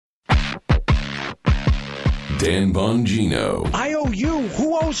Dan Bongino. I owe you.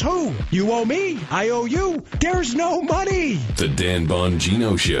 Who owes who? You owe me. I owe you. There's no money. The Dan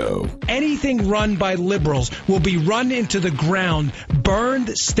Bongino Show. Anything run by liberals will be run into the ground,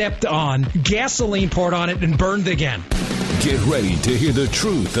 burned, stepped on, gasoline poured on it, and burned again. Get ready to hear the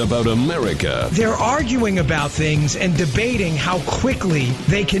truth about America. They're arguing about things and debating how quickly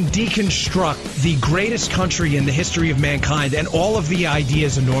they can deconstruct the greatest country in the history of mankind and all of the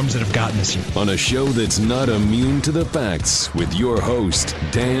ideas and norms that have gotten us here. On a show that's not immune to the facts, with your host,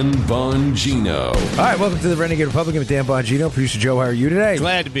 Dan Bongino. All right, welcome to the Renegade Republican with Dan Bongino. Producer Joe, how are you today?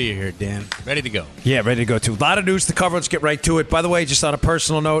 Glad to be here, Dan. Ready to go. Yeah, ready to go, too. A lot of news to cover. Let's get right to it. By the way, just on a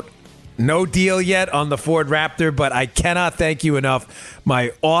personal note, no deal yet on the Ford Raptor, but I cannot thank you enough,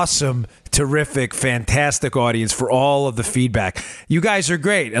 my awesome, terrific, fantastic audience, for all of the feedback. You guys are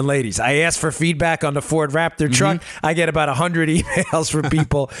great. And ladies, I asked for feedback on the Ford Raptor truck. I get about 100 emails from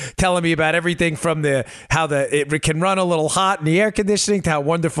people telling me about everything from how it can run a little hot in the air conditioning to how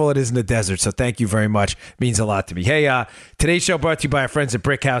wonderful it is in the desert. So thank you very much. It means a lot to me. Hey, today's show brought to you by our friends at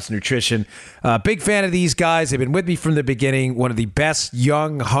Brickhouse Nutrition. Big fan of these guys. They've been with me from the beginning. One of the best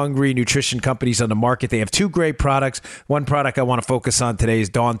young, hungry nutrition companies on the market. They have two great products. One product I want to focus on today is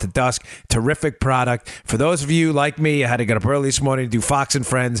Dawn to Dusk. Terrific product. For those of you like me, I had to get up early this morning to do Fox and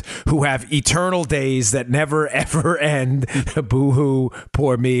Friends, who have eternal days that never, ever end. Boo-hoo,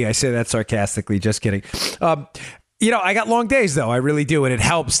 poor me. I say that sarcastically. Just kidding. I got long days, though. I really do. And it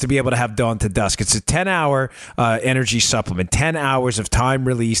helps to be able to have Dawn to Dusk. It's a 10-hour energy supplement, 10 hours of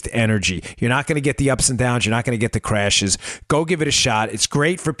time-released energy. You're not going to get the ups and downs. You're not going to get the crashes. Go give it a shot. It's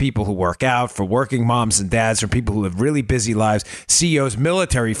great for people who work out, for working moms and dads, for people who have really busy lives, CEOs,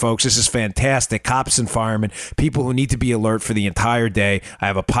 military folks. This is fantastic. Cops and firemen, people who need to be alert for the entire day. I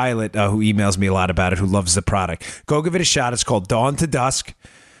have a pilot who emails me a lot about it, who loves the product. Go give it a shot. It's called Dawn to Dusk.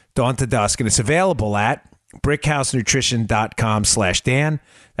 Dawn to Dusk. And it's available at brickhousenutrition.com/Dan.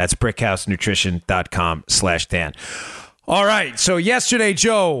 That's brickhousenutrition.com/Dan. All right. So yesterday,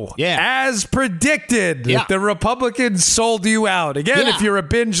 Joe, as predicted, the Republicans sold you out. Again, if you're a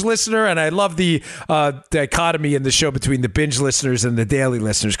binge listener, and I love the dichotomy in the show between the binge listeners and the daily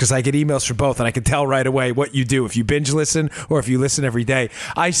listeners, because I get emails from both, and I can tell right away what you do, if you binge listen or if you listen every day.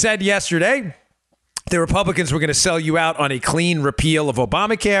 I said yesterday the Republicans were going to sell you out on a clean repeal of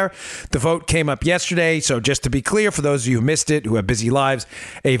Obamacare. The vote came up yesterday. So just to be clear, for those of you who missed it, who have busy lives,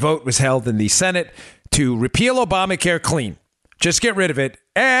 a vote was held in the Senate to repeal Obamacare clean. Just get rid of it.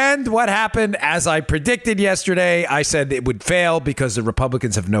 And what happened, as I predicted yesterday, I said it would fail because the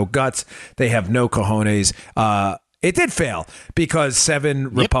Republicans have no guts. They have no cojones. It did fail because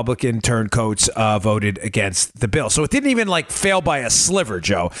 7 Republican turncoats voted against the bill. So it didn't even fail by a sliver,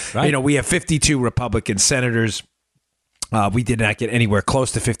 Joe. Right. We have 52 Republican senators. We did not get anywhere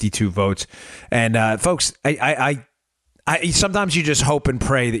close to 52 votes. And folks, I sometimes you just hope and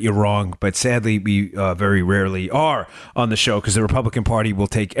pray that you're wrong, but sadly we very rarely are on the show because the Republican Party will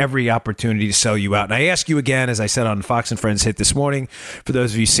take every opportunity to sell you out. And I ask you again, as I said on Fox and Friends Hit this morning, for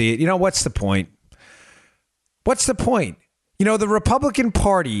those of you who see it, what's the point? What's the point? The Republican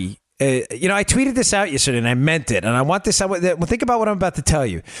Party, I tweeted this out yesterday and I meant it. And I want this, think about what I'm about to tell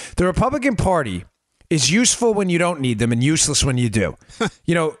you. The Republican Party is useful when you don't need them and useless when you do.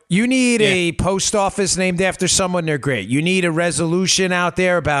 You need a post office named after someone, they're great. You need a resolution out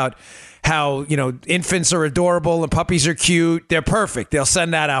there about how, infants are adorable and puppies are cute. They're perfect. They'll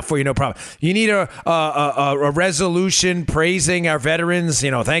send that out for you, no problem. You need a resolution praising our veterans.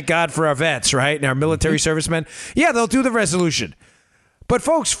 Thank God for our vets, right? And our military servicemen. Yeah, they'll do the resolution. But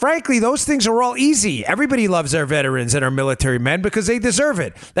folks, frankly, those things are all easy. Everybody loves our veterans and our military men because they deserve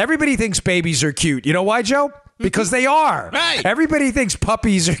it. Everybody thinks babies are cute. You know why, Joe? Because they are. Right. Everybody thinks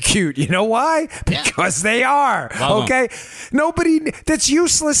puppies are cute. You know why? Because they are. Okay? That's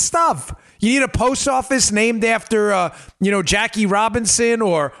useless stuff. You need a post office named after, Jackie Robinson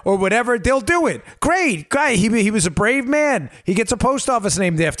or whatever. They'll do it. Great. Guy, he was a brave man. He gets a post office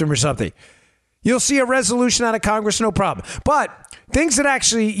named after him or something. You'll see a resolution out of Congress, no problem. But things that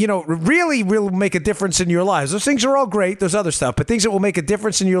actually, really will make a difference in your lives. Those things are all great. There's other stuff, but things that will make a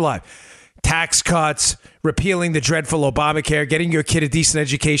difference in your life. Tax cuts, repealing the dreadful Obamacare, getting your kid a decent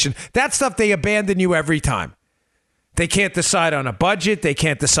education. That stuff, they abandon you every time. They can't decide on a budget. They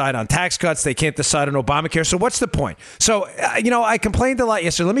can't decide on tax cuts. They can't decide on Obamacare. So what's the point? So, I complained a lot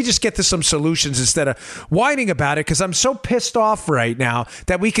yesterday. Let me just get to some solutions instead of whining about it because I'm so pissed off right now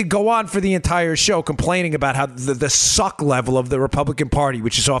that we could go on for the entire show complaining about how the suck level of the Republican Party,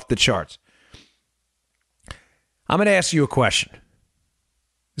 which is off the charts. I'm going to ask you a question.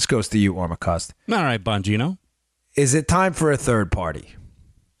 This goes to you, Ormacost. All right, Bongino. Is it time for a third party?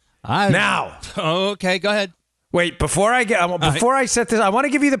 Now. Okay, go ahead. Wait, before I set this, I want to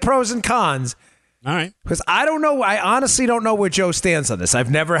give you the pros and cons. All right. Because I don't know. I honestly don't know where Joe stands on this. I've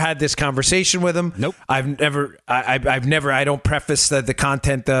never had this conversation with him. Nope. I don't preface the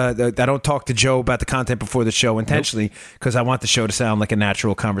content. I don't talk to Joe about the content before the show intentionally because I want the show to sound like a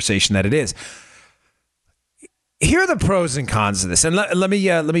natural conversation that it is. Here are the pros and cons of this. And let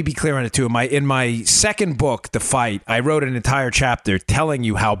me be clear on it too. In my second book, The Fight, I wrote an entire chapter telling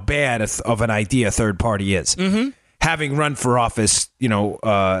you how bad of an idea a third party is. Mm-hmm. Having run for office,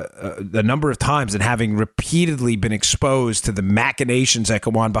 the number of times and having repeatedly been exposed to the machinations that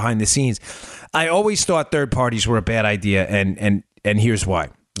go on behind the scenes, I always thought third parties were a bad idea, and here's why.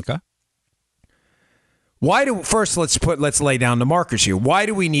 Okay. Let's lay down the markers here. Why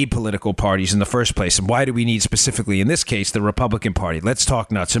do we need political parties in the first place, and why do we need specifically in this case the Republican Party? Let's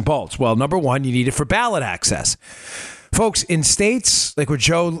talk nuts and bolts. Well, number one, you need it for ballot access. Folks, in states like where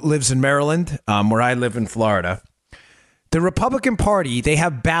Joe lives in Maryland, where I live in Florida, the Republican Party, they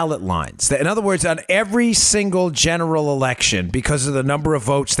have ballot lines. In other words, on every single general election, because of the number of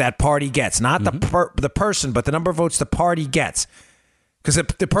votes that party gets, not the person, but the number of votes the party gets, because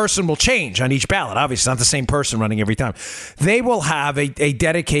the person will change on each ballot. Obviously, it's not the same person running every time. They will have a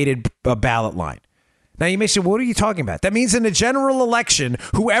dedicated ballot line. Now, you may say, what are you talking about? That means in the general election,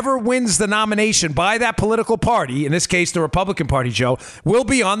 whoever wins the nomination by that political party, in this case, the Republican Party, Joe, will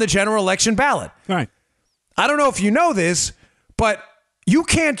be on the general election ballot. Right. I don't know if you know this, but you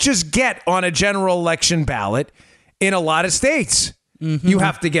can't just get on a general election ballot in a lot of states. Mm-hmm. You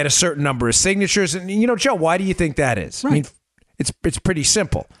have to get a certain number of signatures. And, Joe, why do you think that is? Right. I mean, it's pretty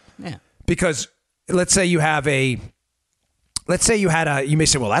simple. Yeah. Because let's say you had you may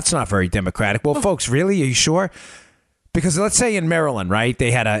say, well, that's not very democratic. Well, folks, really? Are you sure? Because let's say in Maryland, right?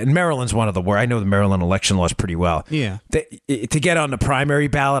 And Maryland's one of the worst. I know the Maryland election laws pretty well. Yeah. To get on the primary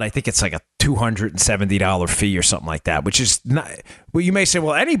ballot, I think it's like a $270 fee or something like that, which is not. Well, you may say,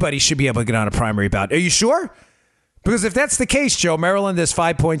 well, anybody should be able to get on a primary ballot. Are you sure? Because if that's the case, Joe, Maryland has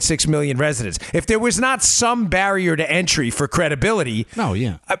 5.6 million residents. If there was not some barrier to entry for credibility,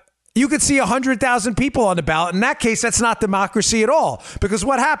 you could see 100,000 people on the ballot. In that case, that's not democracy at all. Because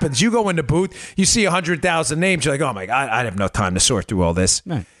what happens? You go in the booth, you see 100,000 names. You're like, oh, my God, I have no time to sort through all this.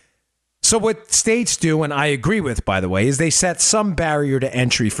 Right. So what states do, and I agree with, by the way, is they set some barrier to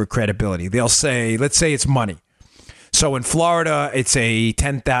entry for credibility. They'll say, let's say it's money. So in Florida, it's I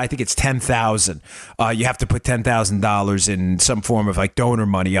think it's $10,000. You have to put $10,000 in some form of like donor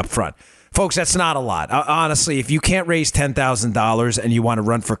money up front. Folks, that's not a lot. Honestly, if you can't raise $10,000 and you want to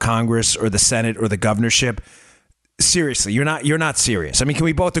run for Congress or the Senate or the governorship, seriously, you're not serious. I mean, can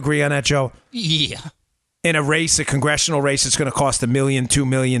we both agree on that, Joe? Yeah. In a congressional race, it's going to cost $1 million, $2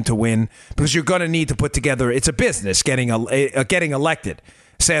 million to win because you're going to need to put together. It's a business getting elected.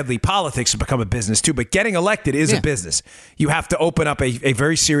 Sadly, politics has become a business too, but getting elected is a business. You have to open up a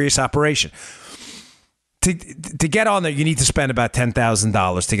very serious operation. To get on there, you need to spend about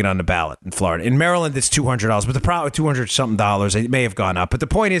 $10,000 to get on the ballot in Florida. In Maryland, it's $200, but the problem $200-something, it may have gone up. But the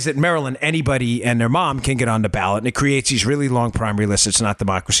point is that in Maryland, anybody and their mom can get on the ballot, and it creates these really long primary lists. It's not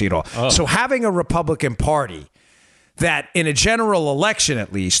democracy at all. Oh. So having a Republican Party that in a general election,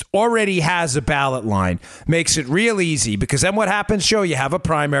 at least, already has a ballot line makes it real easy because then what happens, Joe, you have a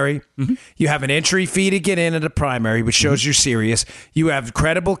primary, you have an entry fee to get in at a primary, which shows you're serious, you have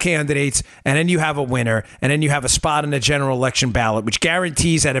credible candidates, and then you have a winner, and then you have a spot in the general election ballot, which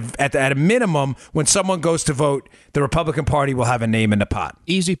guarantees at a minimum, when someone goes to vote, the Republican Party will have a name in the pot.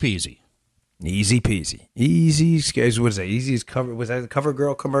 Easy peasy. Easy peasy. Easy. What is that? Easy as cover. Was that the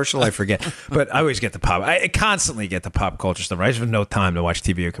CoverGirl commercial? I forget. But I always get the pop. I constantly get the pop culture stuff. I just have no time to watch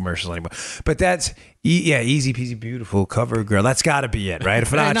TV or commercials anymore. But that's, easy peasy, beautiful CoverGirl. That's got to be it, right?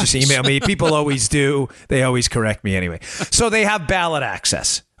 If not, just email me. People always do. They always correct me anyway. So they have ballot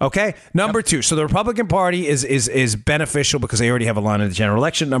access. Okay. Number two. So the Republican Party is beneficial because they already have a line in the general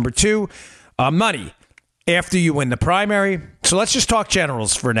election. Number two, money. After you win the primary. So let's just talk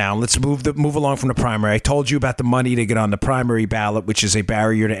generals for now. Let's move along from the primary. I told you about the money to get on the primary ballot, which is a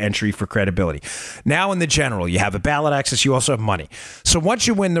barrier to entry for credibility. Now in the general, you have a ballot access. You also have money. So once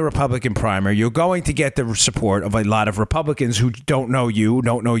you win the Republican primary, you're going to get the support of a lot of Republicans who don't know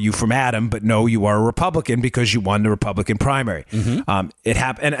you from Adam, but know you are a Republican because you won the Republican primary. It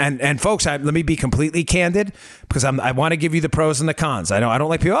happened. And folks, let me be completely candid because I want to give you the pros and the cons. I don't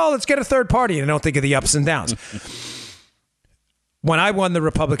like people, let's get a third party. And I don't think of the ups and downs. When I won the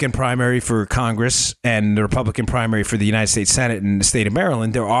Republican primary for Congress and the Republican primary for the United States Senate in the state of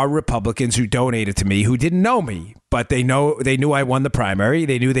Maryland, there are Republicans who donated to me who didn't know me, but they knew I won the primary.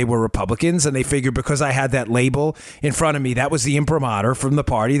 They knew they were Republicans, and they figured because I had that label in front of me, that was the imprimatur from the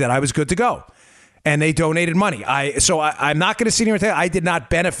party that I was good to go. and they donated money. I'm not going to sit here and tell you I did not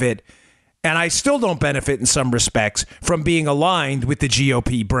benefit, and I still don't benefit in some respects from being aligned with the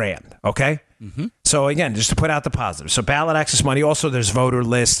GOP brand, okay? Mm-hmm. So again, just to put out the positive. So ballot access money, also there's voter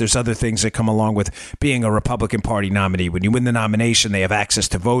lists, there's other things that come along with being a Republican Party nominee. When you win the nomination, they have access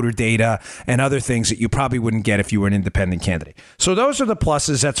to voter data and other things that you probably wouldn't get if you were an independent candidate. So those are the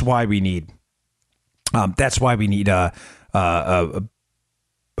pluses. That's why we need the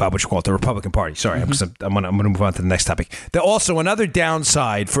Republican Party. Sorry, mm-hmm. I'm going to move on to the next topic. Also, another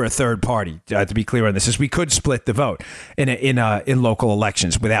downside for a third party, to be clear on this, is we could split the vote in local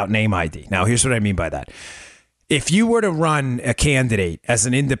elections without name ID. Now, here's what I mean by that. If you were to run a candidate as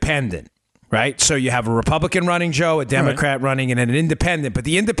an independent, right? So you have a Republican running, Joe, a Democrat running, and an independent, but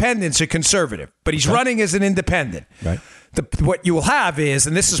the independent's a conservative, but he's running as an independent. Right. What you will have is,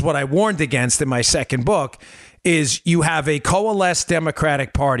 and this is what I warned against in my second book, is you have a coalesced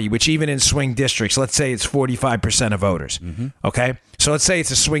Democratic Party, which even in swing districts, let's say it's 45% of voters. Mm-hmm. Okay? So let's say it's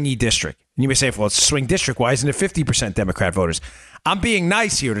a swingy district. And you may say, well, it's a swing district. Why isn't it 50% Democrat voters? I'm being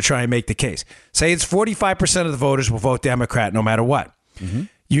nice here to try and make the case. Say it's 45% of the voters will vote Democrat no matter what. Mm-hmm.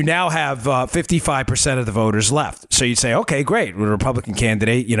 You now have 55% of the voters left. So you'd say, okay, great. With a Republican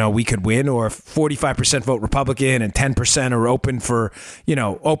candidate, we could win, or 45% vote Republican and 10% are open for,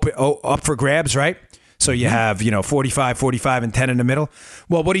 up for grabs, right? So you have, 45, 45, and 10 in the middle.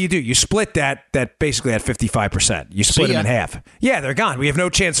 Well, what do? You split that basically at 55%. You split them in half. Yeah, they're gone. We have no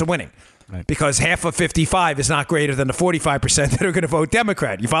chance of winning. Right. Because half of 55 is not greater than the 45% that are going to vote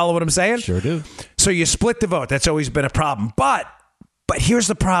Democrat. You follow what I'm saying? Sure do. So you split the vote. That's always been a problem. But here's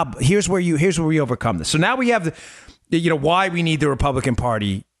the problem. Here's where we overcome this. So now we have why we need the Republican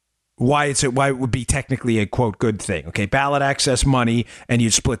Party. Why it would be technically a quote good thing. Okay, ballot access money, and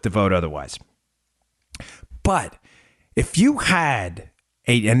you'd split the vote otherwise. But if you had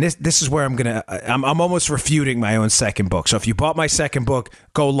and this is where I'm almost refuting my own second book. So if you bought my second book,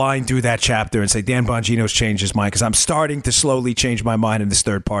 go line through that chapter and say, Dan Bongino's changed his mind, because I'm starting to slowly change my mind in this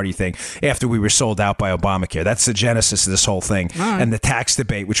third party thing after we were sold out by Obamacare. That's the genesis of this whole thing. Right. And the tax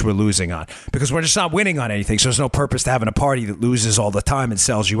debate, which we're losing on, because we're just not winning on anything. So there's no purpose to having a party that loses all the time and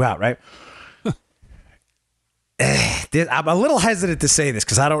sells you out, right? I'm a little hesitant to say this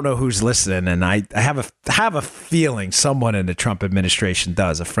because I don't know who's listening, and I have a feeling someone in the Trump administration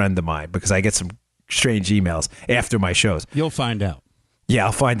does, a friend of mine, because I get some strange emails after my shows. You'll find out. Yeah,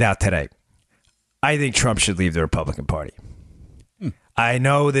 I'll find out today. I think Trump should leave the Republican Party. I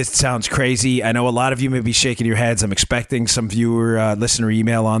know this sounds crazy. I know a lot of you may be shaking your heads. I'm expecting some listener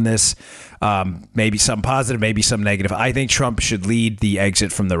email on this. Maybe some positive, maybe some negative. I think Trump should lead the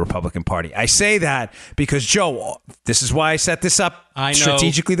exit from the Republican Party. I say that because, Joe, this is why I set this up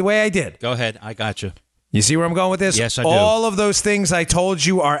strategically the way I did. Go ahead. I got you. You see where I'm going with this? Yes, I do. All of those things I told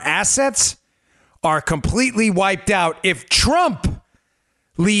you are assets are completely wiped out if Trump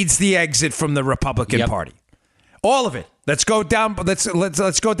leads the exit from the Republican Party. All of it. Let's go down.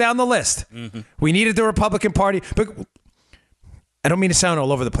 Let's go down the list. Mm-hmm. We needed the Republican Party, but I don't mean to sound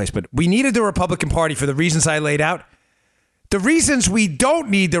all over the place, but we needed the Republican Party for the reasons I laid out. The reasons we don't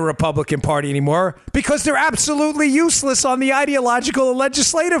need the Republican Party anymore, because they're absolutely useless on the ideological and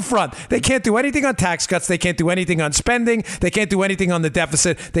legislative front. They can't do anything on tax cuts. They can't do anything on spending. They can't do anything on the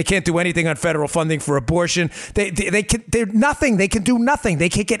deficit. They can't do anything on federal funding for abortion. They're nothing. They can do nothing. They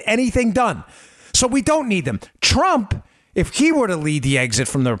can't get anything done. So we don't need them. Trump, if he were to lead the exit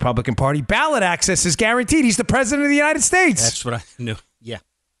from the Republican Party, ballot access is guaranteed. He's the president of the United States. That's what I knew. Yeah.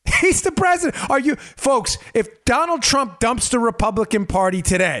 He's the president. Folks, if Donald Trump dumps the Republican Party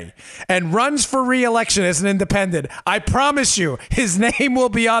today and runs for re-election as an independent, I promise you his name will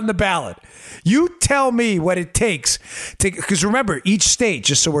be on the ballot. You tell me what it takes to, because remember, each state,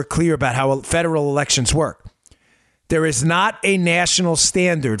 just so we're clear about how federal elections work, there is not a national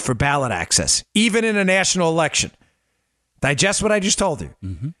standard for ballot access, even in a national election. Digest what I just told you.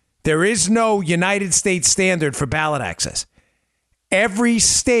 Mm-hmm. There is no United States standard for ballot access. Every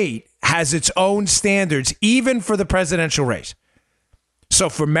state has its own standards, even for the presidential race. So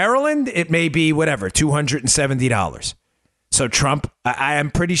for Maryland, it may be whatever, $270. So Trump, I am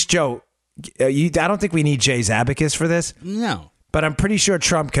pretty sure, Joe, I don't think we need Jay's abacus for this. No. But I'm pretty sure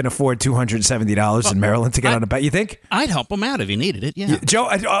Trump can afford $270 in Maryland to get on the ballot. You think? I'd help him out if he needed it. Yeah. Joe,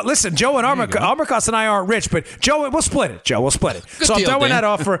 listen, Joe and Armacost and I aren't rich, but Joe, we'll split it. Joe, we'll split it. Good so deal, I'm throwing Dan. that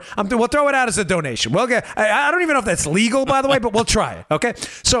off we'll throw it out as a donation. We'll get. I don't even know if that's legal, by the way, but we'll try it. Okay.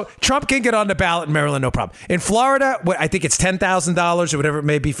 So Trump can get on the ballot in Maryland, no problem. In Florida, I think it's $10,000 or whatever it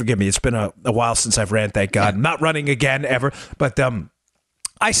may be. Forgive me. It's been a while since I've ran. Thank God. I'm not running again ever, but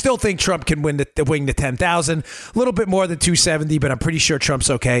I still think Trump can wing the 10,000, a little bit more than 270, but I'm pretty sure Trump's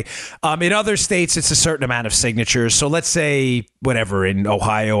okay. In other states, it's a certain amount of signatures. So let's say whatever in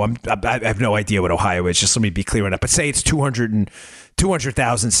Ohio, I have no idea what Ohio is. Just let me be clear on that. But say it's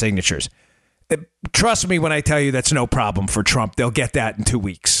 200,000 signatures. Trust me when I tell you that's no problem for Trump. They'll get that in 2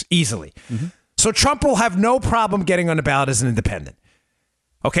 weeks easily. Mm-hmm. So Trump will have no problem getting on the ballot as an independent.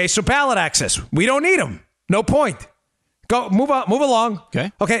 Okay, so ballot access, we don't need them. No point. Go move along.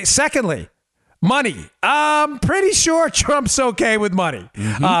 Okay. Secondly, money. I'm pretty sure Trump's okay with money.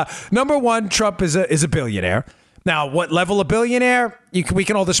 Mm-hmm. Number one, Trump is a billionaire. Now, what level of billionaire? We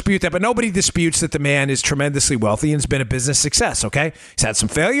can all dispute that, but nobody disputes that the man is tremendously wealthy and has been a business success, okay? He's had some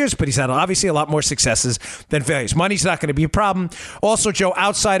failures, but he's had obviously a lot more successes than failures. Money's not going to be a problem. Also, Joe,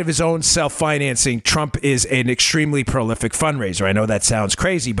 outside of his own self-financing, Trump is an extremely prolific fundraiser. I know that sounds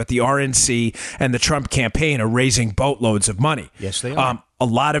crazy, but the RNC and the Trump campaign are raising boatloads of money. Yes, they are. A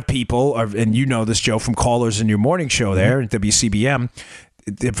lot of people, and you know this, Joe, from callers in your morning show there at WCBM,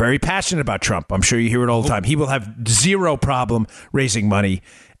 they're very passionate about Trump. I'm sure you hear it all the time. He will have zero problem raising money.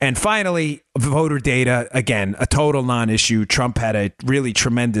 And finally, voter data, again, a total non-issue. Trump had a really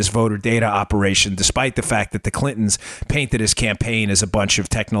tremendous voter data operation, despite the fact that the Clintons painted his campaign as a bunch of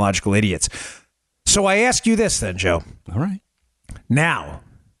technological idiots. So I ask you this then, Joe. All right. Now,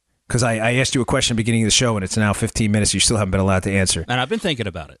 because I asked you a question at the beginning of the show, and it's now 15 minutes. You still haven't been allowed to answer. And I've been thinking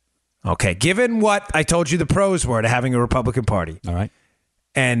about it. Okay. Given what I told you the pros were to having a Republican Party. All right.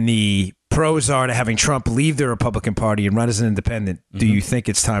 And the pros are to having Trump leave the Republican Party and run as an independent. Do you think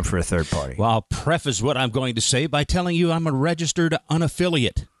it's time for a third party? Well, I'll preface what I'm going to say by telling you I'm a registered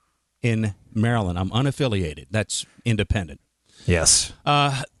unaffiliate in Maryland. I'm unaffiliated. That's independent. Yes.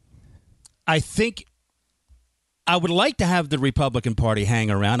 I think I would like to have the Republican Party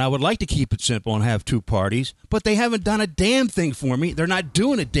hang around. I would like to keep it simple and have two parties, but they haven't done a damn thing for me. They're not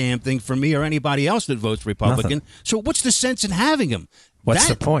doing a damn thing for me or anybody else that votes Republican. Nothing. So what's the sense in having them? What's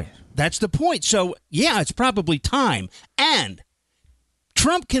the point? That's the point. So, yeah, it's probably time. And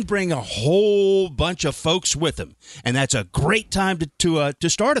Trump can bring a whole bunch of folks with him, and that's a great time to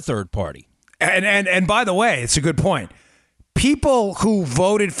start a third party. And by the way, it's a good point. People who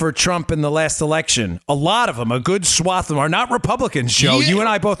voted for Trump in the last election, a lot of them, a good swath of them, are not Republicans, Joe. Yeah. You and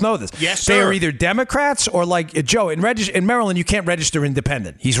I both know this. Yes, sir. They are either Democrats or, like Joe, in Maryland, you can't register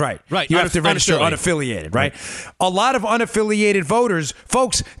independent. He's right. Right. You have to register unaffiliated, right? A lot of unaffiliated voters,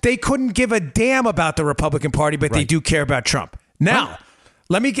 folks, they couldn't give a damn about the Republican Party, but they do care about Trump. Now,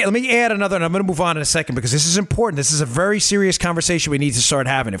 let me add another, and I'm going to move on in a second because this is important. This is a very serious conversation we need to start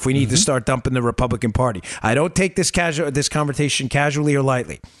having if we need to start dumping the Republican Party. I don't take this conversation casually or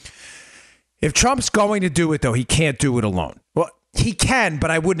lightly. If Trump's going to do it, though, he can't do it alone. Well, he can,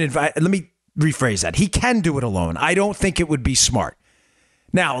 but I wouldn't advise. Let me rephrase that. He can do it alone. I don't think it would be smart.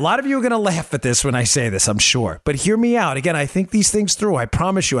 Now, a lot of you are going to laugh at this when I say this, I'm sure. But hear me out. Again, I think these things through. I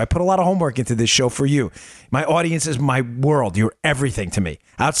promise you, I put a lot of homework into this show for you. My audience is my world. You're everything to me.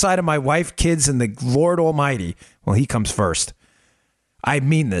 Outside of my wife, kids, and the Lord Almighty, well, he comes first. I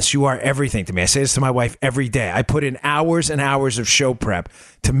mean this. You are everything to me. I say this to my wife every day. I put in hours and hours of show prep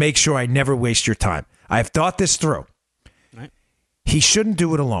to make sure I never waste your time. I've thought this through. Right. He shouldn't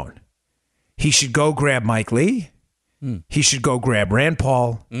do it alone. He should go grab Mike Lee. He should go grab Rand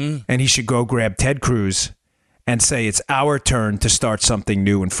Paul, and he should go grab Ted Cruz and say it's our turn to start something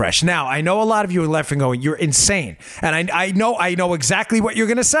new and fresh. Now, I know a lot of you are laughing going, you're insane. And I know exactly what you're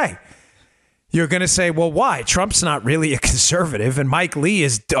going to say. You're going to say, well, why? Trump's not really a conservative, and Mike Lee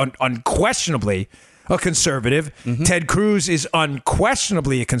is unquestionably a conservative. Ted Cruz is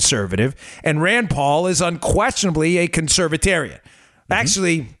unquestionably a conservative, and Rand Paul is unquestionably a conservatarian.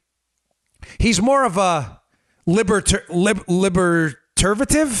 Actually, he's more of a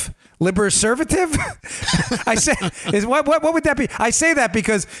liberservative? I say, what would that be? I say that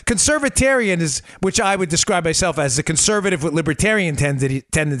because conservatarian is, which I would describe myself as a conservative with libertarian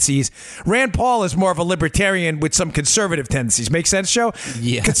tendencies. Rand Paul is more of a libertarian with some conservative tendencies. Make sense, Joe?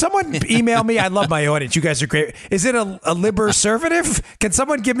 Yeah. Can someone email me? I love my audience. You guys are great. Is it a liberservative? Can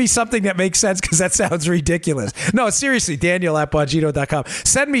someone give me something that makes sense? Because that sounds ridiculous. No, seriously, Daniel@Bongino.com.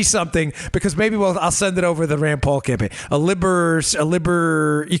 Send me something because maybe I'll send it over the Rand Paul campaign.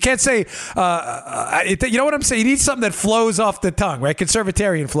 You can't say, you know what I'm saying? You need something that flows off the tongue, right?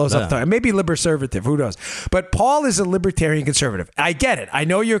 Conservatarian flows off the tongue. Maybe liberservative, who knows? But Paul is a libertarian conservative. I get it. I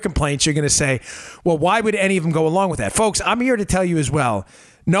know your complaints. You're going to say, well, why would any of them go along with that? Folks, I'm here to tell you as well,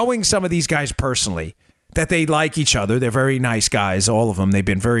 knowing some of these guys personally, that they like each other. They're very nice guys, all of them. They've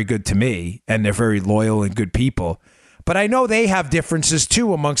been very good to me, and they're very loyal and good people. But I know they have differences,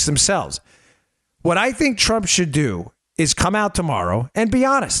 too, amongst themselves. What I think Trump should do is come out tomorrow and be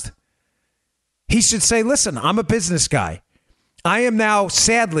honest. He should say, listen, I'm a business guy. I am now,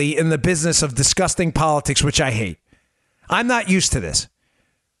 sadly, in the business of disgusting politics, which I hate. I'm not used to this.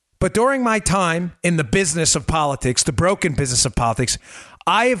 But during my time in the business of politics, the broken business of politics,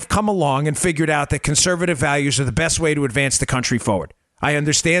 I have come along and figured out that conservative values are the best way to advance the country forward. I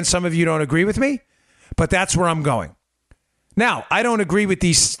understand some of you don't agree with me, but that's where I'm going. Now, I don't agree with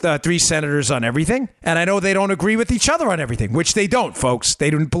these three senators on everything, and I know they don't agree with each other on everything, which they don't, folks.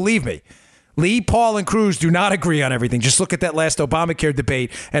 They didn't believe me. Lee, Paul, and Cruz do not agree on everything. Just look at that last Obamacare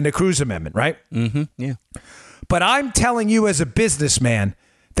debate and the Cruz amendment, right? Mm-hmm. Yeah. But I'm telling you as a businessman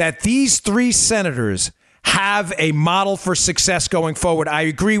that these three senators have a model for success going forward. I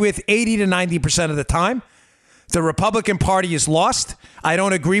agree with 80 to 90% of the time. The Republican Party is lost. I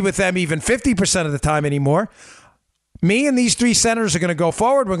don't agree with them even 50% of the time anymore. Me and these three senators are going to go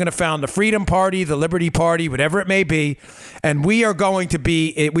forward. We're going to found the Freedom Party, the Liberty Party, whatever it may be, and we are going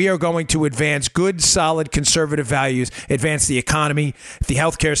to advance good, solid conservative values, advance the economy, the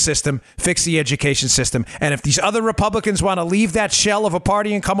healthcare system, fix the education system. And if these other Republicans want to leave that shell of a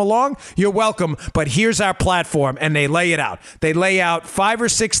party and come along, you're welcome. But here's our platform, and they lay it out. They lay out 5 or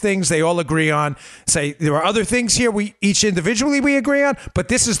 6 things they all agree on. Say there are other things here we each individually we agree on, but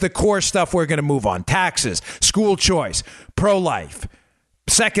this is the core stuff we're going to move on: taxes, school choice, pro-life,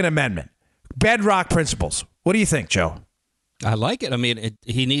 Second Amendment, bedrock principles. What do you think, Joe? I like it. I mean,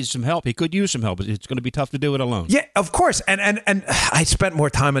 he needs some help. He could use some help. It's going to be tough to do it alone. Yeah, of course. And I spent more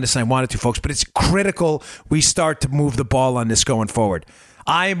time on this than I wanted to, folks, but it's critical we start to move the ball on this going forward.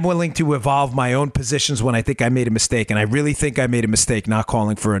 I'm willing to evolve my own positions when I think I made a mistake, and I really think I made a mistake not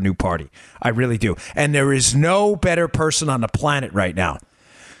calling for a new party. I really do. And there is no better person on the planet right now,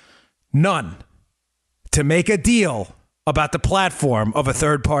 none, to make a deal about the platform of a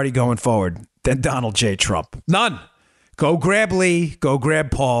third party going forward than Donald J. Trump. None. Go grab Lee, go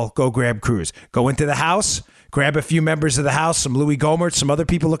grab Paul, go grab Cruz. Go into the House, grab a few members of the House, some Louis Gohmert, some other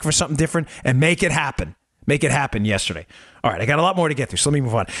people looking for something different, and make it happen. Make it happen yesterday. All right, I got a lot more to get through, so let me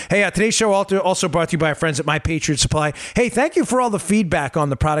move on. Hey, today's show also brought to you by our friends at My Patriot Supply. Hey, thank you for all the feedback on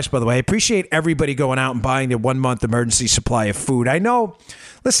the products, by the way. I appreciate everybody going out and buying their 1-month emergency supply of food. I know,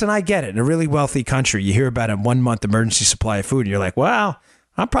 listen, I get it. In a really wealthy country, you hear about a 1-month emergency supply of food, and you're like, well,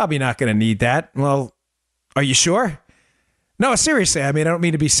 I'm probably not going to need that. Well, are you sure? No, seriously. I mean, I don't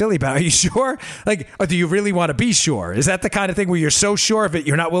mean to be silly, but are you sure? Like, or do you really want to be sure? Is that the kind of thing where you're so sure of it,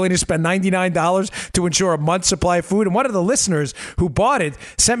 you're not willing to spend $99 to ensure a month's supply of food? And one of the listeners who bought it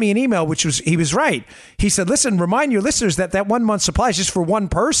sent me an email, he was right. He said, listen, remind your listeners that 1 month supply is just for one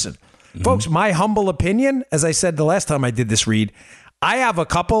person. Mm-hmm. Folks, my humble opinion, as I said the last time I did this read, I have a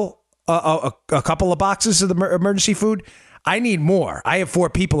couple of boxes of the emergency food. I need more. I have 4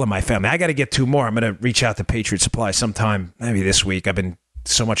 people in my family. I got to get 2 more. I'm going to reach out to Patriot Supply sometime, maybe this week. I've been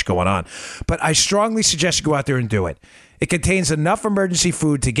so much going on. But I strongly suggest you go out there and do it. It contains enough emergency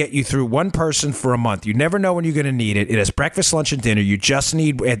food to get you through one person for a month. You never know when you're going to need it. It has breakfast, lunch, and dinner. You just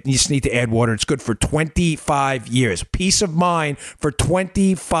need to add water. It's good for 25 years. Peace of mind for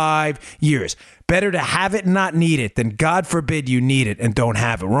 25 years. Better to have it and not need it than, God forbid, you need it and don't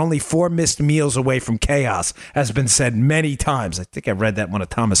have it. We're only 4 missed meals away from chaos, has been said many times. I think I read that in one of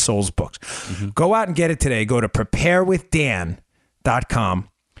Thomas Sowell's books. Mm-hmm. Go out and get it today. Go to preparewithdan.com.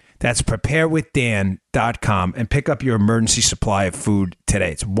 That's preparewithdan.com and pick up your emergency supply of food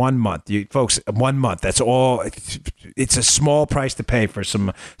today. It's 1 month. Folks, 1 month. That's all. It's a small price to pay for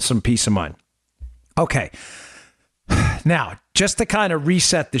some peace of mind. Okay. Now, just to kind of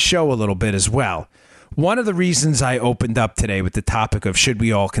reset the show a little bit as well, one of the reasons I opened up today with the topic of should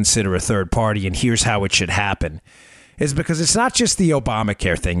we all consider a third party and here's how it should happen is because it's not just the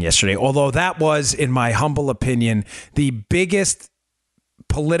Obamacare thing yesterday, although that was, in my humble opinion, the biggest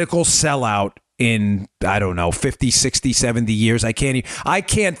political sellout in, I don't know, 50, 60, 70 years. I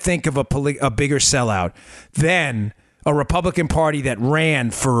can't think of a bigger sellout than a Republican Party that ran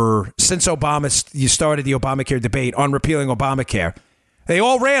since you started the Obamacare debate on repealing Obamacare. They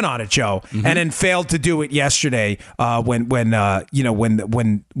all ran on it, Joe, mm-hmm. and then failed to do it yesterday when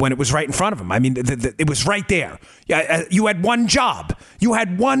it was right in front of them. I mean, it was right there. You had one job.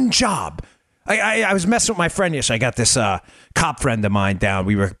 I was messing with my friend yesterday. I got this cop friend of mine down.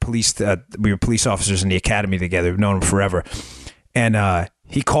 We were police officers in the academy together. We've known him forever, and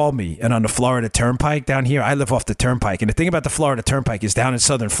he called me, and on the Florida Turnpike down here, I live off the Turnpike. And the thing about the Florida Turnpike is down in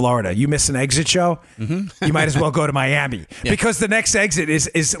southern Florida, you miss an exit, Joe, mm-hmm. You might as well go to Miami because the next exit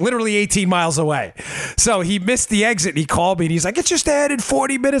is literally 18 miles away. So he missed the exit, and he called me, and he's like, it just added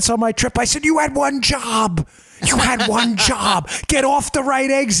 40 minutes on my trip. I said, you had one job. You had one job. Get off the right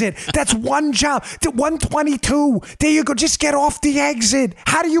exit. That's one job. 122. There you go. Just get off the exit.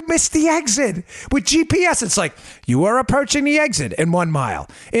 How do you miss the exit? With GPS, it's like you are approaching the exit in 1 mile,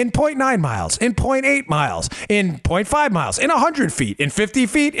 in 0.9 miles, in 0.8 miles, in 0.5 miles, in 100 feet, in 50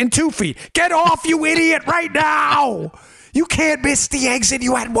 feet, in 2 feet. Get off, you idiot, right now. You can't miss the exit.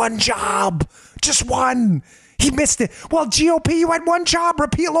 You had one job. Just one. He missed it. Well, GOP, you had one job.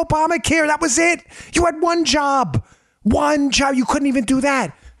 Repeal Obamacare. That was it. You had one job. One job. You couldn't even do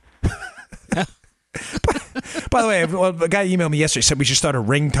that. By the way, a guy emailed me yesterday, said we should start a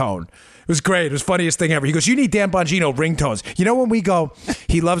ringtone. It was great. It was the funniest thing ever. He goes, you need Dan Bongino ringtones. You know when we go,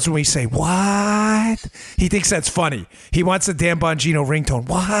 he loves when we say, what? He thinks that's funny. He wants a Dan Bongino ringtone.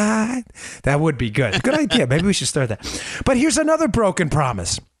 What? That would be good. Good idea. Maybe we should start that. But here's another broken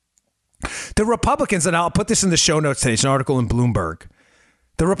promise. The Republicans, and I'll put this in the show notes today, it's an article in Bloomberg.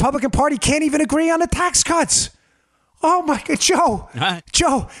 The Republican Party can't even agree on the tax cuts. Oh my God, Joe.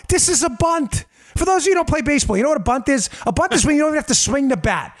 Joe, this is a bunt. For those of you who don't play baseball, you know what a bunt is? A bunt is when you don't even have to swing the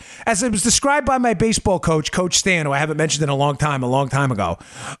bat. As it was described by my baseball coach, Coach Stan, who I haven't mentioned in a long time ago.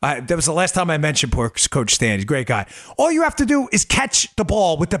 That was the last time I mentioned poor Coach Stan. He's a great guy. All you have to do is catch the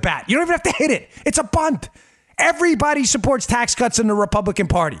ball with the bat. You don't even have to hit it. It's a bunt. Everybody supports tax cuts in the Republican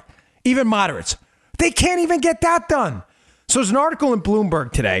Party. Even moderates. They can't even get that done. So there's an article in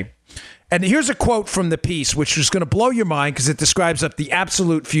Bloomberg today, and here's a quote from the piece, which is going to blow your mind because it describes up the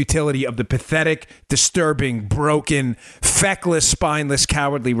absolute futility of the pathetic, disturbing, broken, feckless, spineless,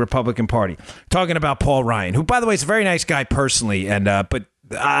 cowardly Republican Party. Talking about Paul Ryan, who, by the way, is a very nice guy personally, and but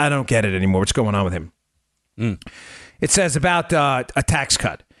I don't get it anymore. What's going on with him? It says about a tax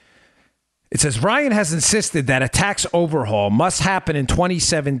cut. It says, Ryan has insisted that a tax overhaul must happen in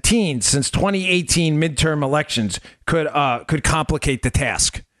 2017 since 2018 midterm elections could complicate the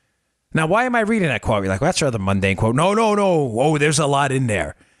task. Now, why am I reading that quote? You're like, well, that's a rather mundane quote. No. Oh, there's a lot in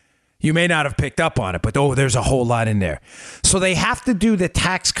there. You may not have picked up on it, but there's a whole lot in there. So they have to do the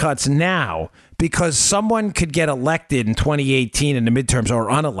tax cuts now because someone could get elected in 2018 in the midterms or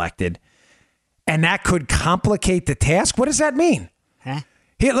unelected, and that could complicate the task. What does that mean? Huh?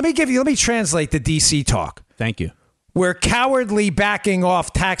 Here, let me translate the DC talk. Thank you. We're cowardly backing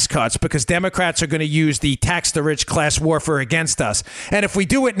off tax cuts because Democrats are going to use the tax the rich class warfare against us. And if we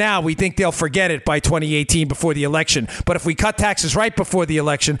do it now, we think they'll forget it by 2018 before the election. But if we cut taxes right before the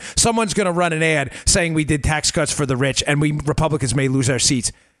election, someone's going to run an ad saying we did tax cuts for the rich and we Republicans may lose our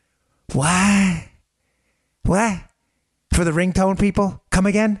seats. What? For the ringtone people? Come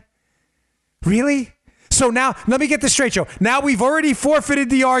again? Really? So now, let me get this straight, Joe. Now we've already forfeited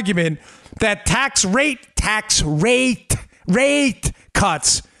the argument that tax rate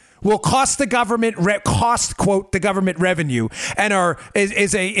cuts will cost the government, quote, the government revenue, and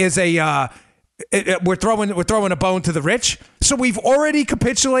we're throwing a bone to the rich. So we've already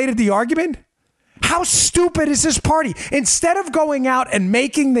capitulated the argument. How stupid is this party? Instead of going out and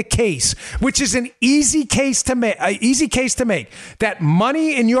making the case, which is an easy case to make, that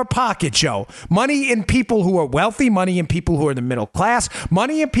money in your pocket, Joe, money in people who are wealthy, money in people who are in the middle class,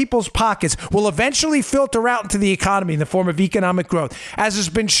 money in people's pockets will eventually filter out into the economy in the form of economic growth, as has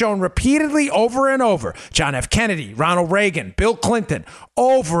been shown repeatedly over and over. John F. Kennedy, Ronald Reagan, Bill Clinton,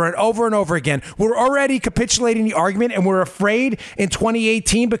 over and over and over again. We're already capitulating the argument, and we're afraid in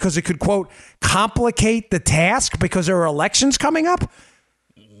 2018 because it could, quote, complicate the task because there are elections coming up.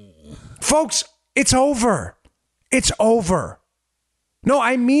 Folks, it's over. It's over. No,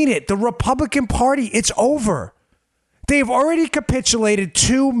 I mean it. The Republican Party, it's over. They've already capitulated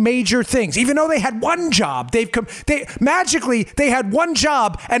two major things. Even though they had one job, they had one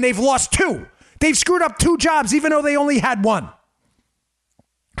job and they've lost two. They've screwed up two jobs even though they only had one.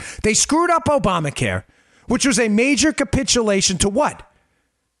 They screwed up Obamacare, which was a major capitulation to what?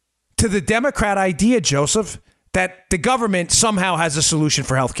 To the Democrat idea, Joseph, that the government somehow has a solution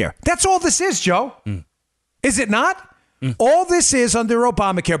for health care. That's all this is, Joe. Is it not? All this is under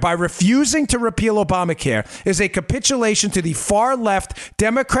Obamacare, by refusing to repeal Obamacare, is a capitulation to the far left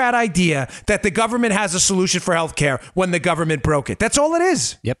Democrat idea that the government has a solution for health care when the government broke it. That's all it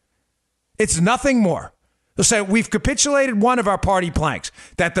is. Yep. It's nothing more. So we've capitulated one of our party planks,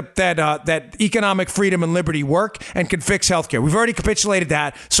 that economic freedom and liberty work and can fix healthcare. We've already capitulated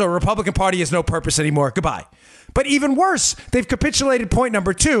that, so the Republican Party has no purpose anymore. Goodbye. But even worse, they've capitulated point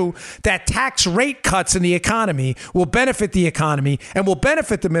number 2, that tax rate cuts in the economy will benefit the economy and will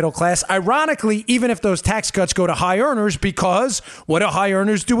benefit the middle class. Ironically, even if those tax cuts go to high earners, because what do high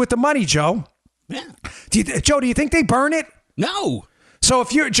earners do with the money, Joe? Yeah. Joe, do you think they burn it? No. So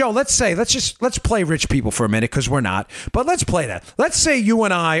if you're Joe, let's play rich people for a minute because we're not, but let's play that. Let's say you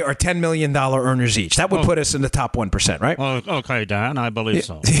and I are $10 million earners each. That would put us in the top 1%, right? Okay, Dan, I believe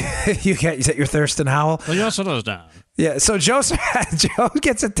so. Is that your Thurston Howell? Well, yes, it is, Dan. Yeah, so Joe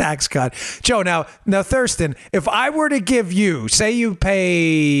gets a tax cut. Joe, now Thurston, if I were to give you, say you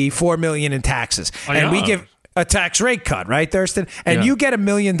pay $4 million in taxes, and we give a tax rate cut, right, Thurston, and you get $1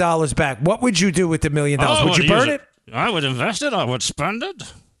 million back, what would you do with the $1 million? Would you burn it? I would invest it. I would spend it.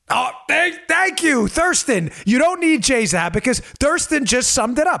 Oh, thank you, Thurston. You don't need Jay's app because Thurston just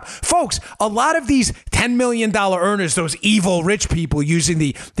summed it up. Folks, a lot of these $10 million earners, those evil rich people using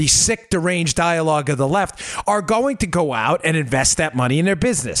the sick, deranged dialogue of the left, are going to go out and invest that money in their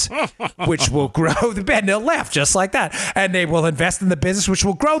business, which will grow the business. They'll laugh just like that. And they will invest in the business, which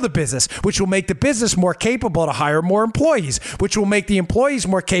will grow the business, which will make the business more capable to hire more employees, which will make the employees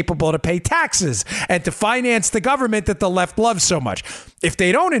more capable to pay taxes and to finance the government that the left loves so much. If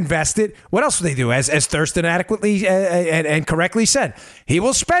they don't invest it, what else will they do? As Thurston adequately and correctly said, he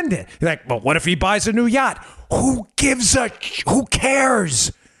will spend it. You're like, well, what if he buys a new yacht? Who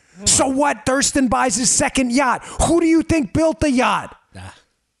cares? So what? Thurston buys his second yacht. Who do you think built the yacht?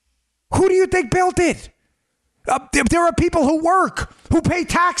 Who do you think built it? There are people who work, who pay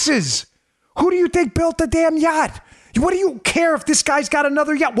taxes. Who do you think built the damn yacht? What do you care if this guy's got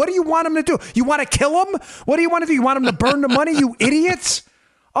another yacht? What do you want him to do? You want to kill him? What do you want to do? You want him to burn the money, you idiots?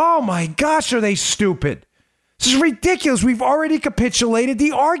 Oh my gosh, are they stupid? This is ridiculous. We've already capitulated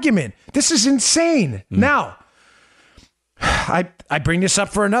the argument. This is insane. Now, I bring this up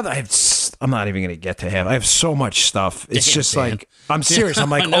for another. I'm not even going to get to him. I have so much stuff. It's just like, I'm serious. I'm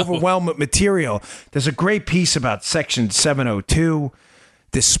like overwhelmed with material. There's a great piece about Section 702.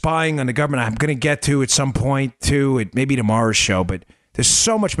 This spying on the government, I'm going to get to at some point, too, maybe tomorrow's show, but there's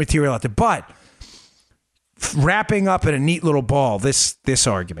so much material out there. But wrapping up in a neat little ball, this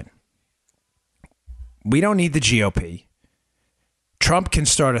argument. We don't need the GOP. Trump can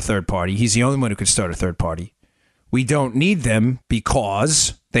start a third party. He's the only one who can start a third party. We don't need them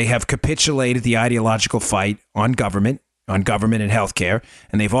because they have capitulated the ideological fight on government and healthcare,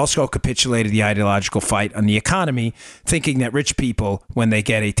 and they've also capitulated the ideological fight on the economy, thinking that rich people, when they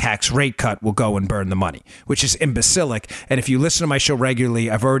get a tax rate cut, will go and burn the money, which is imbecilic. And if you listen to my show regularly,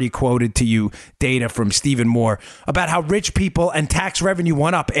 I've already quoted to you data from Stephen Moore about how rich people and tax revenue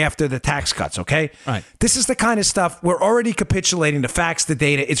went up after the tax cuts, okay? Right. This is the kind of stuff, we're already capitulating the facts, the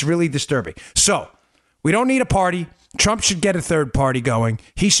data. It's really disturbing. So, we don't need a party. Trump should get a third party going.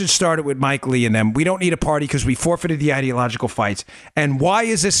 He should start it with Mike Lee and them. We don't need a party because we forfeited the ideological fights. And why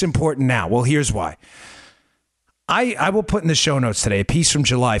is this important now? Well, here's why. I will put in the show notes today a piece from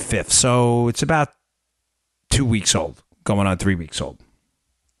July 5th. So it's about 2 weeks old, going on 3 weeks old,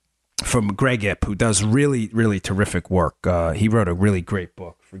 from Greg Ip, who does really, really terrific work. He wrote a really great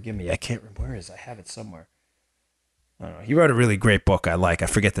book. Forgive me, I can't remember. Where is it? I have it somewhere. I don't know. He wrote a really great book I like. I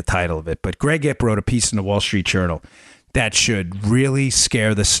forget the title of it. But Greg Ip wrote a piece in the Wall Street Journal that should really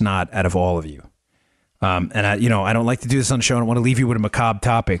scare the snot out of all of you. And I don't like to do this on the show. I don't want to leave you with a macabre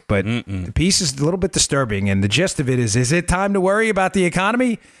topic. But the piece is a little bit disturbing. And the gist of it is it time to worry about the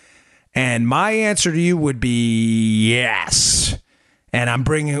economy? And my answer to you would be yes. And I'm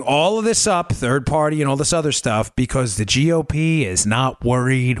bringing all of this up, third party and all this other stuff, because the GOP is not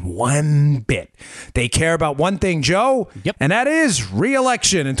worried one bit. They care about one thing, Joe, and that is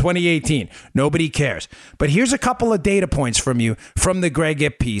re-election in 2018. Nobody cares. But here's a couple of data points from you from the Greg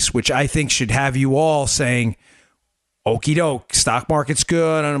Ip piece, which I think should have you all saying, okie doke, stock market's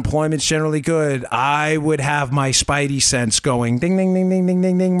good, unemployment's generally good. I would have my spidey sense going ding, ding, ding, ding, ding,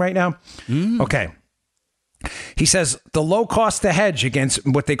 ding, ding right now. Okay. He says the low cost to hedge against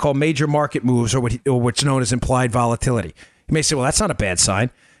what they call major market moves or what's known as implied volatility. You may say, well, that's not a bad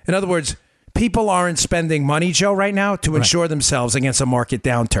sign. In other words, people aren't spending money, Joe, right now to insure themselves against a market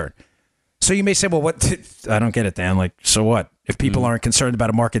downturn. So you may say, well, what? I don't get it, Dan. Like, so what? If people aren't concerned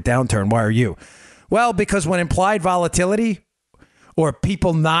about a market downturn, why are you? Well, because when implied volatility or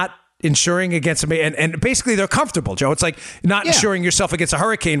people not insuring against and basically they're comfortable, Joe. It's like not insuring yourself against a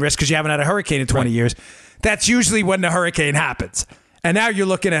hurricane risk because you haven't had a hurricane in 20 years. That's usually when the hurricane happens. And now you're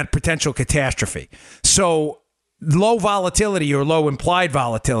looking at potential catastrophe. So low volatility or low implied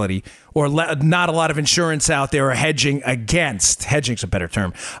volatility or not a lot of insurance out there or hedging's a better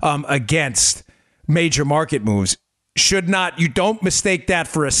term, against major market moves you don't mistake that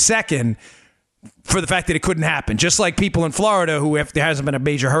for a second for the fact that it couldn't happen. Just like people in Florida who, if there hasn't been a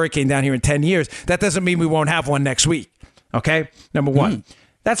major hurricane down here in 10 years, that doesn't mean we won't have one next week. Okay? Number one.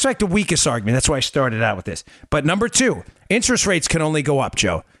 That's like the weakest argument. That's why I started out with this. But number two, interest rates can only go up,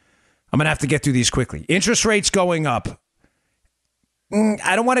 Joe. I'm going to have to get through these quickly. Interest rates going up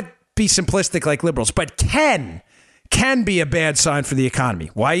I don't want to be simplistic like liberals, but can be a bad sign for the economy.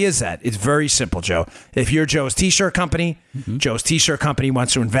 Why is that? It's very simple, Joe. If you're Joe's T-shirt company, Joe's T-shirt company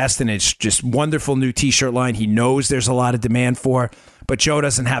wants to invest in its just wonderful new T-shirt line. He knows there's a lot of demand for, but Joe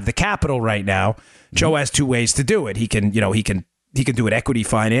doesn't have the capital right now. Joe has two ways to do it. He can do it equity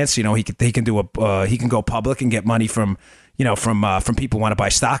finance. He can go public and get money from people who want to buy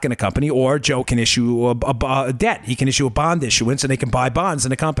stock in a company, or Joe can issue a debt. He can issue a bond issuance, and they can buy bonds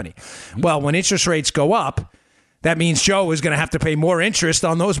in a company. Well, when interest rates go up, that means Joe is going to have to pay more interest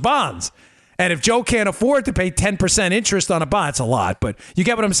on those bonds. And if Joe can't afford to pay 10% interest on a bond, it's a lot, but you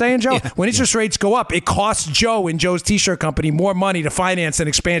get what I'm saying, Joe? When interest rates go up, it costs Joe and Joe's T-shirt company more money to finance an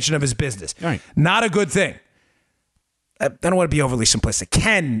expansion of his business. Right. Not a good thing. I don't want to be overly simplistic.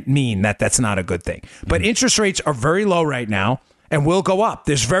 Can mean that that's not a good thing. But interest rates are very low right now and will go up.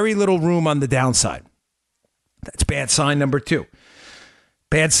 There's very little room on the downside. That's bad sign number 2.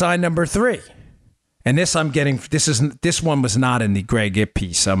 Bad sign number 3. And this one was not in the Greg Ip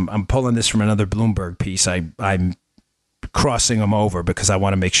piece. I'm pulling this from another Bloomberg piece. I'm crossing them over because I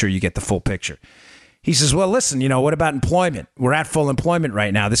want to make sure you get the full picture. He says, well, listen, what about employment? We're at full employment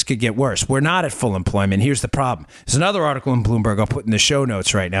right now. This could get worse. We're not at full employment. Here's the problem. There's another article in Bloomberg I'll put in the show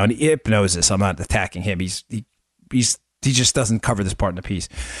notes right now, and Ip knows this. I'm not attacking him. He just doesn't cover this part in the piece.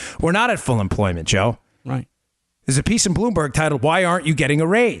 We're not at full employment, Joe. Right. There's a piece in Bloomberg titled, Why Aren't You Getting a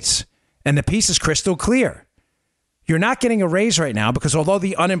Raise? And the piece is crystal clear. You're not getting a raise right now because although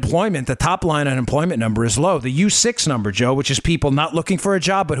the top line unemployment number is low, the U6 number, Joe, which is people not looking for a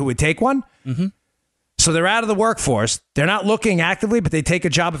job but who would take one. Mm-hmm. So they're out of the workforce. They're not looking actively, but they take a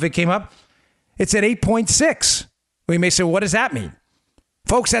job if it came up. It's at 8.6. We may say, well, what does that mean?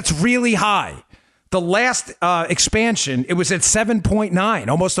 Folks, that's really high. The last expansion, it was at 7.9,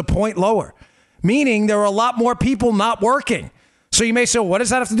 almost a point lower, meaning there are a lot more people not working. So you may say, well, what does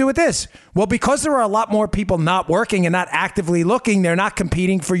that have to do with this? Well, because there are a lot more people not working and not actively looking, they're not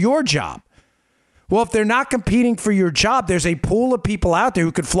competing for your job. Well, if they're not competing for your job, there's a pool of people out there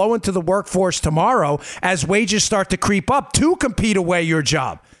who could flow into the workforce tomorrow as wages start to creep up to compete away your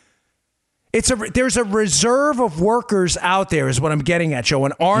job. There's a reserve of workers out there is what I'm getting at, Joe,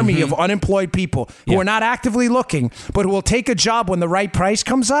 an army of unemployed people who are not actively looking, but who will take a job when the right price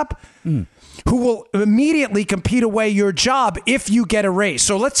comes up. Who will immediately compete away your job if you get a raise.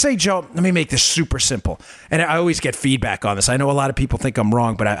 So let's say, Joe, let me make this super simple. And I always get feedback on this. I know a lot of people think I'm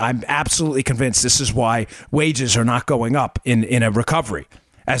wrong, but I'm absolutely convinced this is why wages are not going up in a recovery,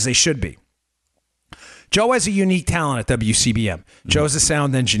 as they should be. Joe has a unique talent at WCBM. Joe's a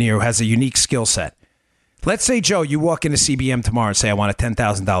sound engineer who has a unique skill set. Let's say, Joe, you walk into CBM tomorrow and say, I want a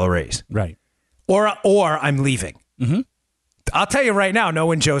 $10,000 raise. Right. Or I'm leaving. Mm-hmm. I'll tell you right now,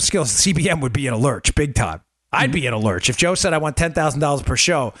 knowing Joe's skills, CBM would be in a lurch big time. I'd be in a lurch. If Joe said I want $10,000 per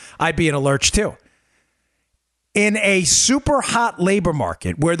show, I'd be in a lurch too. In a super hot labor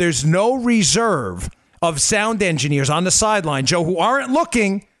market where there's no reserve of sound engineers on the sideline, Joe, who aren't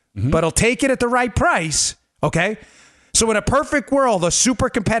looking, but will take it at the right price, okay? So in a perfect world, a super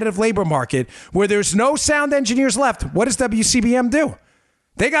competitive labor market where there's no sound engineers left, what does WCBM do?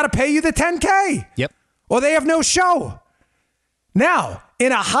 They got to pay you the $10K. Yep. Or they have no show. Now,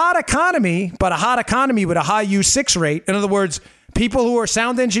 in a hot economy, but a hot economy with a high U6 rate, in other words, people who are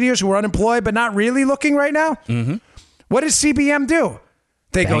sound engineers who are unemployed but not really looking right now, what does CBM do?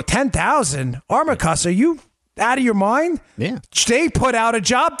 They go, 10,000? Armacost, are you out of your mind? Yeah. They put out a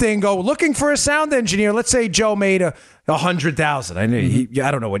job thing, go looking for a sound engineer. Let's say Joe made $100,000. I know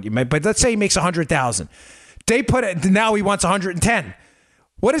I don't know what you made, but let's say he makes $100,000. They put it, now he wants 110.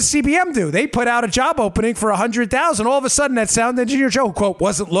 What does CBM do? They put out a job opening for 100,000. All of a sudden, that sound engineer, Joe, quote,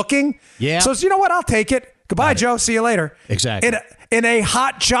 wasn't looking. Yeah. So you know what? I'll take it. Goodbye, Joe. See you later. Exactly. In a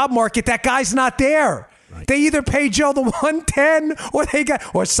hot job market, that guy's not there. Right. They either pay Joe the 110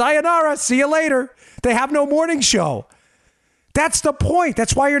 or sayonara. See you later. They have no morning show. That's the point.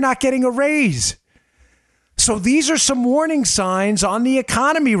 That's why you're not getting a raise. So these are some warning signs on the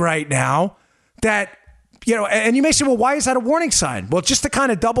economy right now that, and you may say, well, why is that a warning sign? Well, just to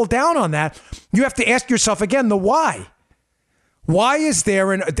kind of double down on that, you have to ask yourself again, the why. Why is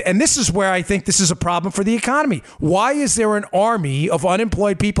there and this is where I think this is a problem for the economy. Why is there an army of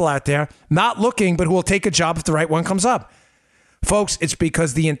unemployed people out there not looking, but who will take a job if the right one comes up? Folks, it's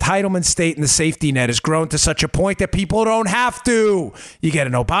because the entitlement state and the safety net has grown to such a point that people don't have to. You get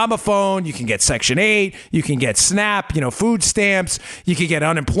an Obama phone, you can get Section 8, you can get SNAP, food stamps, you can get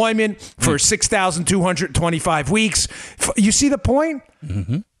unemployment for 6,225 weeks. You see the point?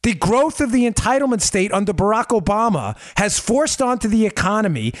 Mm-hmm. The growth of the entitlement state under Barack Obama has forced onto the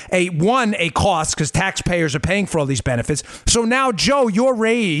economy a cost because taxpayers are paying for all these benefits. So now, Joe, your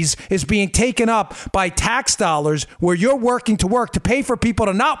raise is being taken up by tax dollars where you're working to work to pay for people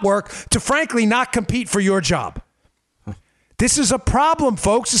to not work, to frankly not compete for your job. This is a problem,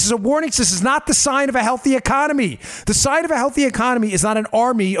 folks. This is a warning. This is not the sign of a healthy economy. The sign of a healthy economy is not an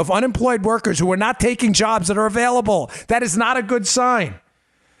army of unemployed workers who are not taking jobs that are available. That is not a good sign.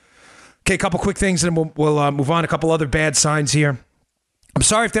 Okay, a couple quick things, and we'll move on. A couple other bad signs here. I'm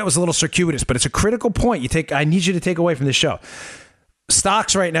sorry if that was a little circuitous, but it's a critical point. I need you to take away from this show.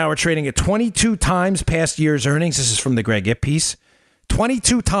 Stocks right now are trading at 22 times past year's earnings. This is from the Greg Ip piece.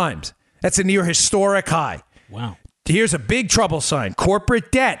 22 times. That's a near historic high. Wow. Here's a big trouble sign.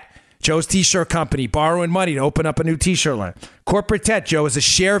 Corporate debt. Joe's T-shirt company borrowing money to open up a new T-shirt line. Corporate debt, Joe, is a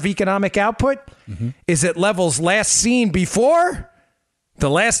share of economic output. Is at levels last seen before the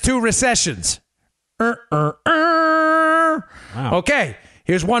last two recessions. Wow. Okay,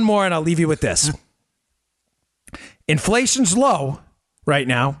 here's one more, and I'll leave you with this. Inflation's low right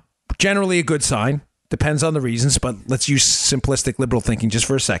now. Generally a good sign. Depends on the reasons, but let's use simplistic liberal thinking just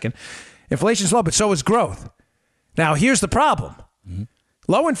for a second. Inflation's low, but so is growth. Now, here's the problem.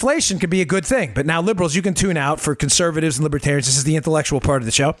 Low inflation can be a good thing, but now liberals, you can tune out. For conservatives and libertarians, this is the intellectual part of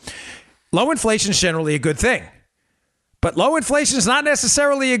the show. Low inflation is generally a good thing. But low inflation is not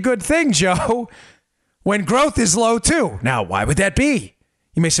necessarily a good thing, Joe, when growth is low too. Now, why would that be?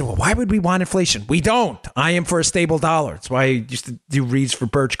 You may say, well, why would we want inflation? We don't. I am for a stable dollar. That's why I used to do reads for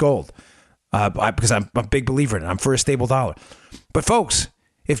Birch Gold, because I'm a big believer in it. I'm for a stable dollar. But folks,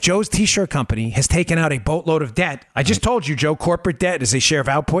 if Joe's T-shirt company has taken out a boatload of debt, I just told you, Joe, corporate debt is a share of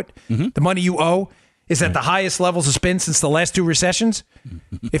output. The money you owe is at the highest levels it's been since the last two recessions.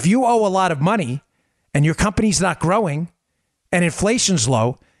 If you owe a lot of money and your company's not growing and inflation's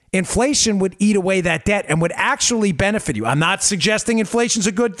low, inflation would eat away that debt and would actually benefit you. I'm not suggesting inflation's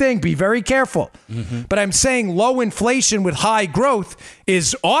a good thing. Be very careful. But I'm saying low inflation with high growth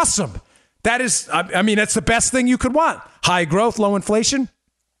is awesome. That is, I mean, that's the best thing you could want. High growth, low inflation.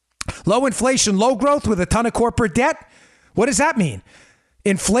 Low inflation, low growth with a ton of corporate debt. What does that mean?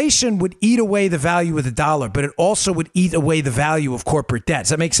 Inflation would eat away the value of the dollar, but it also would eat away the value of corporate debt. Does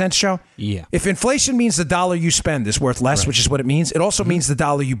that make sense, Joe? Yeah. If inflation means the dollar you spend is worth less, which is what it means, it also means the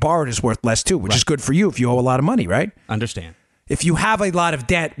dollar you borrowed is worth less too, which is good for you if you owe a lot of money, right? Understand. If you have a lot of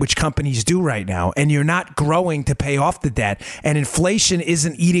debt, which companies do right now, and you're not growing to pay off the debt, and inflation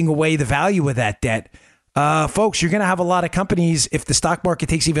isn't eating away the value of that debt, folks, you're going to have a lot of companies, if the stock market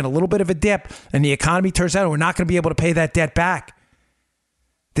takes even a little bit of a dip and the economy turns out, we're not going to be able to pay that debt back.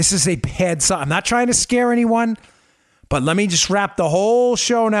 This is a bad sign. I'm not trying to scare anyone, but let me just wrap the whole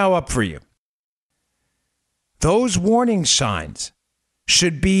show now up for you. Those warning signs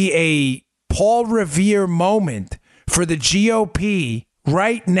should be a Paul Revere moment for the GOP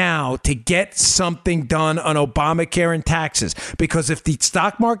right now to get something done on Obamacare and taxes. Because if the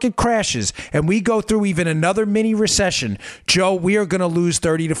stock market crashes and we go through even another mini recession, Joe, we are going to lose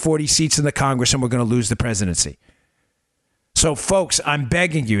 30 to 40 seats in the Congress and we're going to lose the presidency. So, folks, I'm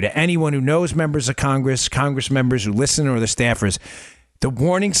begging you, to anyone who knows members of Congress, Congress members who listen or the staffers, the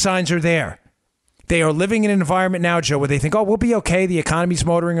warning signs are there. They are living in an environment now, Joe, where they think, oh, we'll be okay. The economy's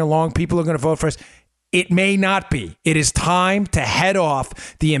motoring along. People are going to vote for us. It may not be. It is time to head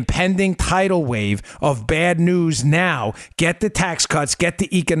off the impending tidal wave of bad news now. Get the tax cuts, get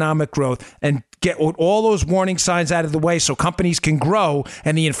the economic growth, and get all those warning signs out of the way so companies can grow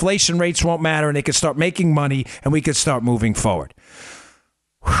and the inflation rates won't matter and they can start making money and we can start moving forward.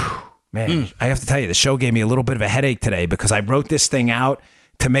 Whew, man, I have to tell you, the show gave me a little bit of a headache today because I wrote this thing out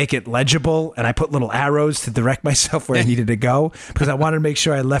to make it legible, and I put little arrows to direct myself where I needed to go because I wanted to make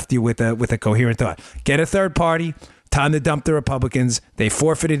sure I left you with a coherent thought. Get a third party. Time to dump the Republicans. They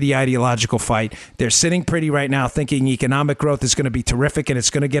forfeited the ideological fight. They're sitting pretty right now thinking economic growth is going to be terrific and it's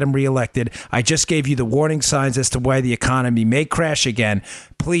going to get them reelected. I just gave you the warning signs as to why the economy may crash again.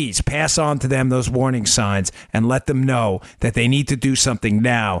 Please pass on to them those warning signs and let them know that they need to do something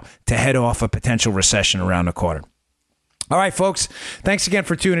now to head off a potential recession around the corner. All right, folks, thanks again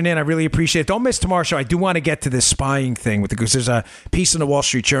for tuning in. I really appreciate it. Don't miss tomorrow's show. I do want to get to this spying thing because there's a piece in the Wall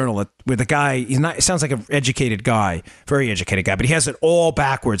Street Journal with a guy. He sounds like an educated guy, very educated guy, but he has it all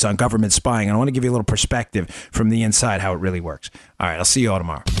backwards on government spying. And I want to give you a little perspective from the inside how it really works. All right, I'll see you all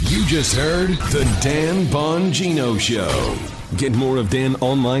tomorrow. You just heard the Dan Bongino Show. Get more of Dan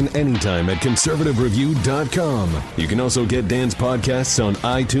online anytime at conservativereview.com. You can also get Dan's podcasts on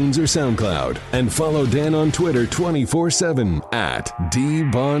iTunes or SoundCloud. And follow Dan on Twitter 24/7 at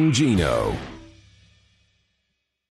DBongino.